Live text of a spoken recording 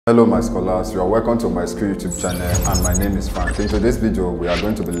Hello my scholars, you are welcome to my school YouTube channel and my name is Frank. In today's video, we are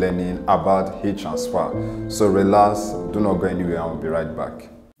going to be learning about heat transfer. So relax, do not go anywhere, I will be right back.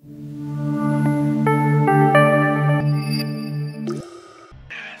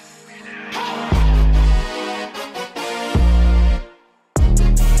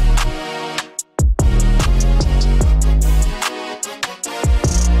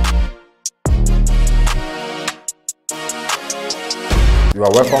 You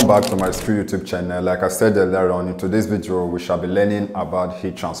are welcome back to my school YouTube channel. Like I said earlier on, in today's video, we shall be learning about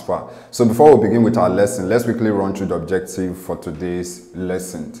heat transfer. So before we begin with our lesson, let's quickly run through the objective for today's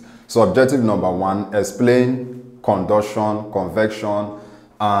lesson. So objective number 1, explain conduction, convection,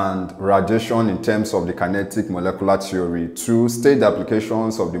 and radiation in terms of the kinetic molecular theory. 2, state the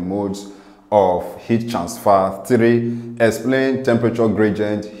applications of the modes of heat transfer. 3, explain temperature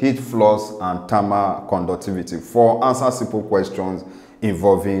gradient, heat flux, and thermal conductivity. 4, answer simple questions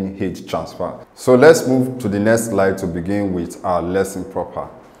involving heat transfer. So let's move to the next slide to begin with our lesson proper.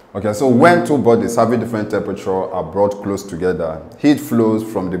 Okay, so when two bodies having different temperature are brought close together, heat flows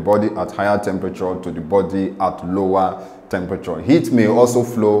from the body at higher temperature to the body at lower temperature. Heat may also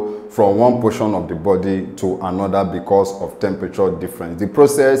flow from one portion of the body to another because of temperature difference. The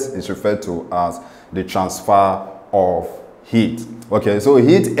process is referred to as the transfer of heat. Okay, so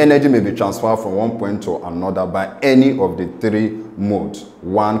heat energy may be transferred from one point to another by any of the 3 modes.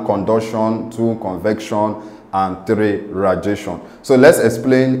 1, conduction, 2, convection, and 3, radiation. So let's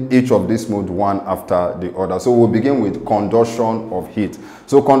explain each of these modes one after the other. So we'll begin with conduction of heat.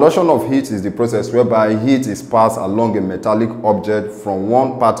 So conduction of heat is the process whereby heat is passed along a metallic object from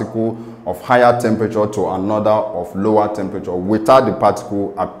one particle of higher temperature to another of lower temperature without the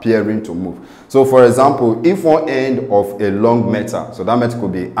particle appearing to move. So for example, if one end of a long metal, so that metal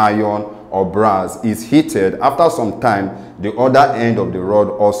could be iron or brass, is heated, after some time the other end of the rod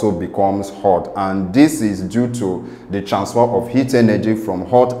also becomes hot, and this is due to the transfer of heat energy from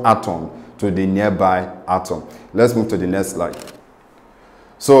hot atom to the nearby atom. Let's move to the next slide.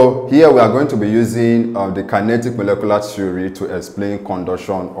 So here we are going to be using the kinetic molecular theory to explain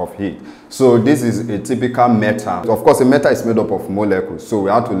conduction of heat. So this is a typical metal. Of course, a metal is made up of molecules, so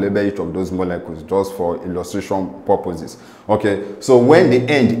we have to label each of those molecules just for illustration purposes. Okay, so when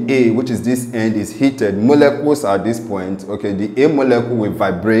the end A, which is this end, is heated, molecules at this point, okay, the A molecule will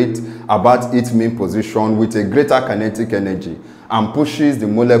vibrate about its mean position with a greater kinetic energy and pushes the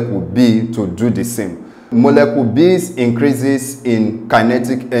molecule B to do the same. Molecule B's increases in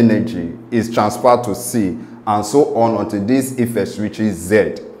kinetic energy is transferred to C, and so on until this effect reaches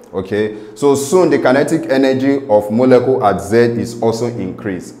Z. Okay, so soon the kinetic energy of molecule at Z is also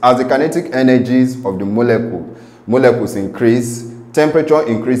increased. As the kinetic energies of the molecules increase, temperature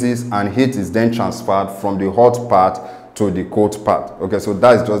increases and heat is then transferred from the hot part to the cold part. Okay, so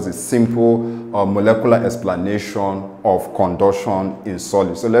that's just a simple molecular explanation of conduction in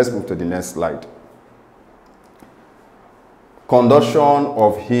solid. So let's move to the next slide. Conduction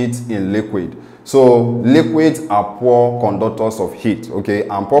of heat in liquid. So liquids are poor conductors of heat, okay,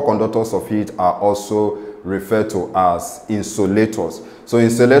 and poor conductors of heat are also referred to as insulators. So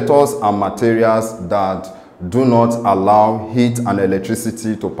insulators are materials that do not allow heat and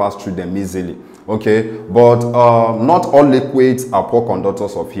electricity to pass through them easily. Okay, but not all liquids are poor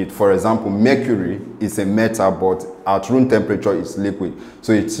conductors of heat. For example, mercury is a metal, but at room temperature it's liquid,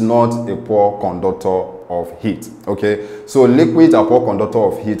 so it's not a poor conductor of heat. Okay, so liquids are poor conductor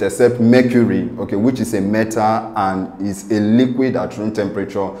of heat except mercury, okay, which is a metal and is a liquid at room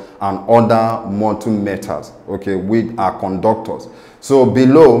temperature, and other molten metals, okay, which are conductors. So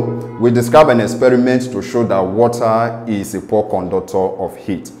below we describe an experiment to show that water is a poor conductor of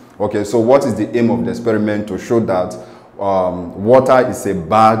heat. Okay, so what is the aim of the experiment? To show that water is a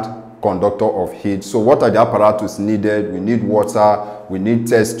bad conductor of heat. So what are the apparatus needed? We need water, we need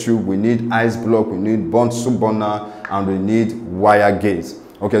test tube, we need ice block, we need Bunsen burner, and we need wire gauge.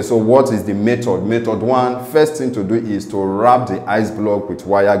 Okay, so what is the method? Method 1, first thing to do is to wrap the ice block with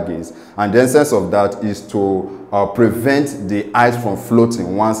wire gauge, and the essence of that is to prevent the ice from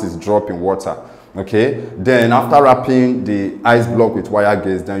floating once it's dropped in water. Okay, then after wrapping the ice block with wire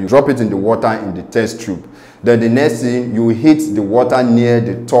gauge, then you drop it in the water in the test tube. Then the next thing, you hit the water near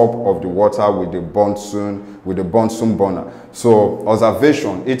the top of the water with the Bunsen burner. So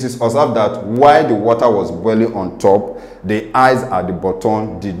observation, it is observed that while the water was boiling on top, the ice at the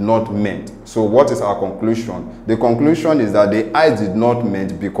bottom did not melt. So what is our conclusion? The conclusion is that the ice did not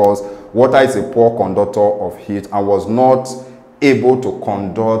melt because water is a poor conductor of heat and was not able to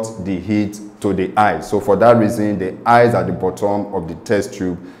conduct the heat to the ice. So for that reason, the ice at the bottom of the test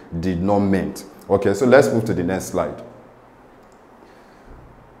tube did not melt. Okay, so let's move to the next slide.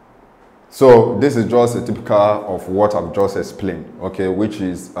 So this is just a typical of what I've just explained, okay, which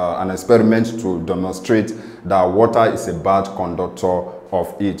is an experiment to demonstrate that water is a bad conductor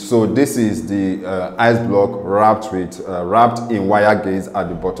of heat. So this is the ice block wrapped in wire gauze at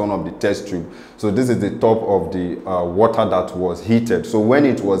the bottom of the test tube. So this is the top of the water that was heated. So when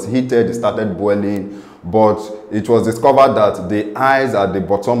it was heated, it started boiling, but it was discovered that the ice at the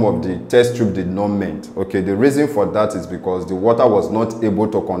bottom of the test tube did not melt. Okay, the reason for that is because the water was not able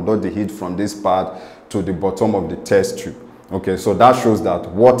to conduct the heat from this part to the bottom of the test tube. Okay, so that shows that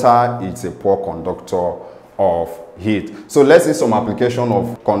water is a poor conductor of heat. So let's see some application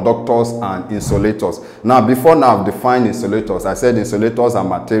of conductors and insulators. Now, I've defined insulators. I said insulators are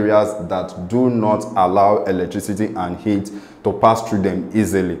materials that do not allow electricity and heat to pass through them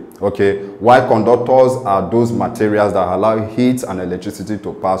easily. Okay, while conductors are those materials that allow heat and electricity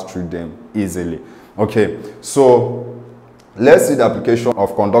to pass through them easily. Okay, so let's see the application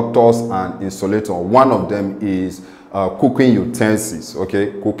of conductors and insulators. One of them is cooking utensils.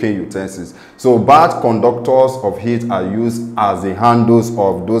 Okay, cooking utensils. So bad conductors of heat are used as the handles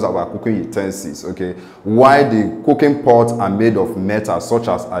of those of our cooking utensils. Okay, while the cooking pots are made of metal such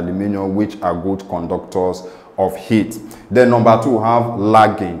as aluminum, which are good conductors of heat. Then number 2, we have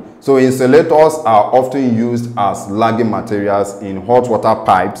lagging. So insulators are often used as lagging materials in hot water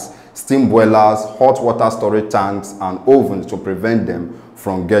pipes, steam boilers, hot water storage tanks, and ovens to prevent them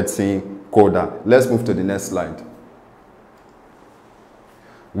from getting colder. Let's move to the next slide.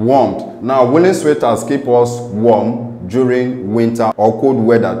 Warmth. Now, woolen sweaters keep us warm during winter or cold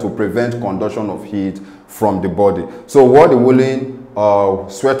weather to prevent conduction of heat from the body. So what the woolen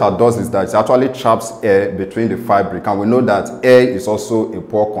sweater does is that it actually traps air between the fabric, and we know that air is also a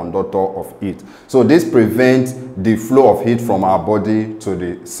poor conductor of heat. So this prevents the flow of heat from our body to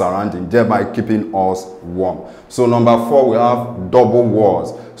the surrounding, thereby keeping us warm. So number 4, we have double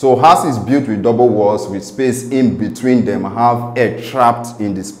walls. So house is built with double walls with space in between them, have air trapped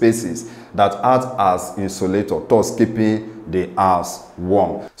in the spaces that act as insulator, thus keeping the house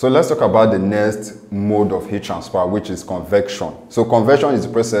warm. So let's talk about the next mode of heat transfer, which is convection. So convection is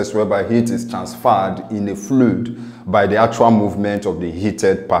the process whereby heat is transferred in a fluid by the actual movement of the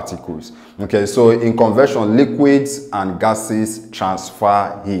heated particles. Okay, so in convection, liquids and gases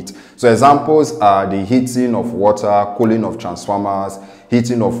transfer heat. So examples are the heating of water, cooling of transformers,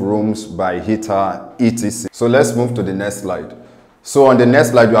 heating of rooms by heater, etc. So let's move to the next slide. So on the next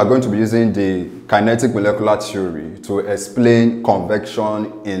slide, we are going to be using the kinetic molecular theory to explain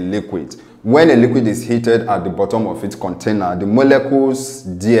convection in liquid. When a liquid is heated at the bottom of its container, the molecules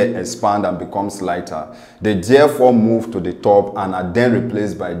there expand and becomes lighter. They therefore move to the top and are then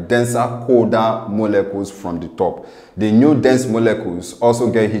replaced by denser, colder molecules from the top. The new dense molecules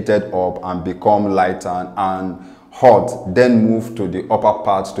also get heated up and become lighter and hot, then move to the upper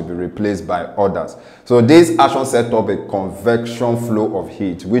parts to be replaced by others. So this action set up a convection flow of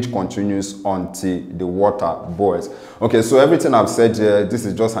heat which continues until the water boils. Okay, so everything I've said here, this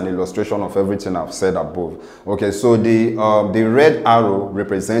is just an illustration of everything I've said above. Okay, so the red arrow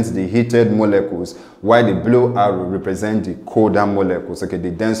represents the heated molecules, while the blue arrow represents the colder molecules, okay,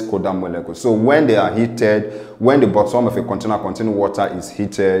 the dense colder molecules. So when they are heated, when the bottom of a container containing water is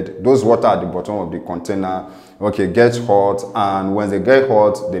heated, those water at the bottom of the container, okay, gets hot, and when they get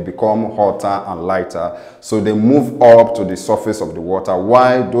hot, they become hotter and lighter. So they move up to the surface of the water,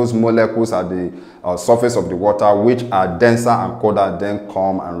 while those molecules at the surface of the water, which are denser and colder, then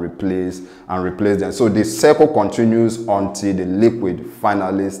come and replace them. So the circle continues until the liquid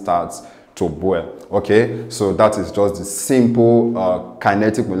finally starts to boil. Okay, so that is just the simple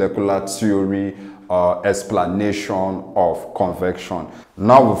kinetic molecular theory explanation of convection.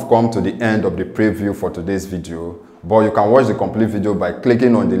 Now we've come to the end of the preview for today's video, but you can watch the complete video by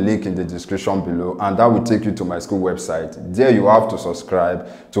clicking on the link in the description below, and that will take you to my school website. There you have to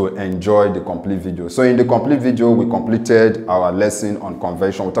subscribe to enjoy the complete video. So in the complete video, we completed our lesson on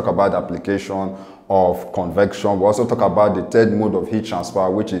convection. We talk about the application of convection. We also talk about the third mode of heat transfer,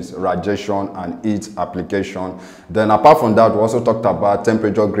 which is radiation and heat application. Then apart from that, we also talked about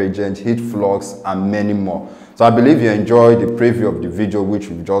temperature gradient, heat flux, and many more. So I believe you enjoyed the preview of the video which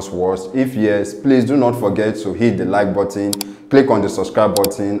we've just watched. If yes, please do not forget to hit the like button, click on the subscribe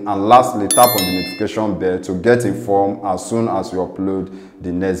button, and lastly tap on the notification bell to get informed as soon as we upload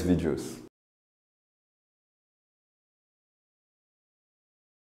the next videos.